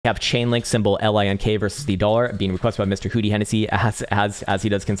have Chainlink symbol LINK versus the dollar being requested by Mr. Hootie Hennessy as he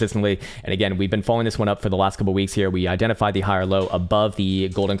does consistently. And again, we've been following this one up for the last couple of weeks here. We identified the higher low above the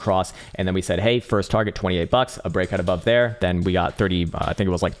golden cross, and then we said, hey, first target $28, a breakout above there. Then we got 30, I think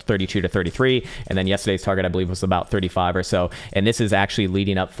it was like 32 to 33, and then yesterday's target I believe was about 35 or so. And this is actually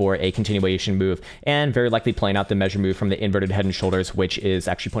leading up for a continuation move, and very likely playing out the measure move from the inverted head and shoulders, which is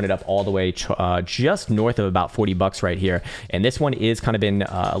actually pointed up all the way just north of about $40 right here. And this one is kind of in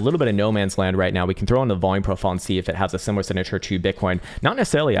a little bit of no man's land right now. We can throw in the volume profile and see if it has a similar signature to Bitcoin. Not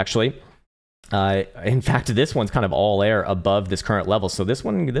necessarily, actually. In fact, this one's kind of all air above this current level. So this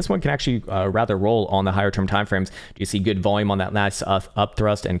one can actually rather roll on the higher term timeframes. Do you see good volume on that last up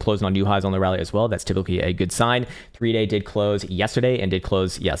thrust and closing on new highs on the rally as well? That's typically a good sign. 3-day did close yesterday and did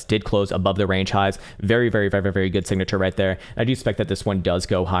close above the range highs. Very, very, very, very good signature right there. I do expect that this one does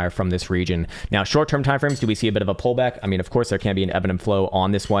go higher from this region. Now, short-term timeframes, do we see a bit of a pullback? I mean, of course, there can be an ebb and flow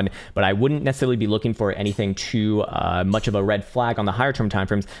on this one, but I wouldn't necessarily be looking for anything too much of a red flag on the higher term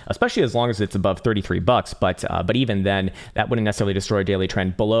timeframes, especially as long as it's above $33. But even then, that wouldn't necessarily destroy a daily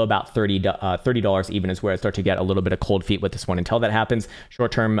trend. Below about $30 even is where I start to get a little bit of cold feet with this one. Until that happens,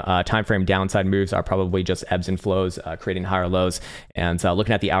 short-term time frame downside moves are probably just ebbs and flows, creating higher lows. And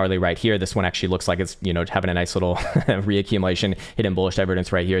looking at the hourly right here, this one actually looks like it's having a nice little reaccumulation, hidden bullish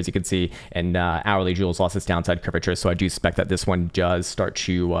divergence right here, as you can see. And hourly Jules lost its downside curvature, so I do expect that this one does start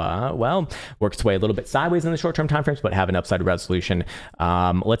to work its way a little bit sideways in the short-term time frames, but have an upside resolution.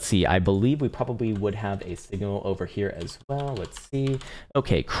 Let's see. I believe we probably would have a signal over here as well. Let's see.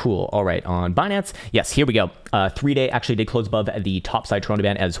 Okay, cool. All right, on Binance, yes, here we go. 3-day actually did close above the top side Toronto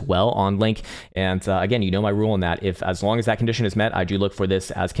band as well on Link. And again, you know my rule on that. If as long as that condition is met, I do look for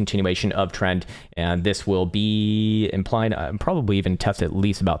this as continuation of trend, and this will be implied probably even test at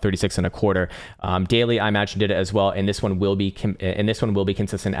least about 36.25. Daily, I imagine did it as well, and this one will be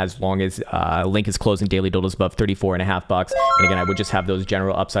consistent as long as Link is closing daily totals above $34.50. And again, I would just have those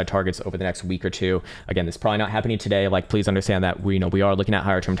general upside targets over the next week or two. Again, this is probably not happening today. Like, please understand that we are looking at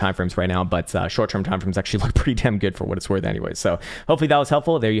higher term timeframes right now, but short term timeframes actually look pretty damn good for what it's worth anyway. So hopefully that was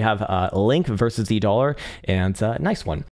helpful. There you have Link versus the dollar, and nice one.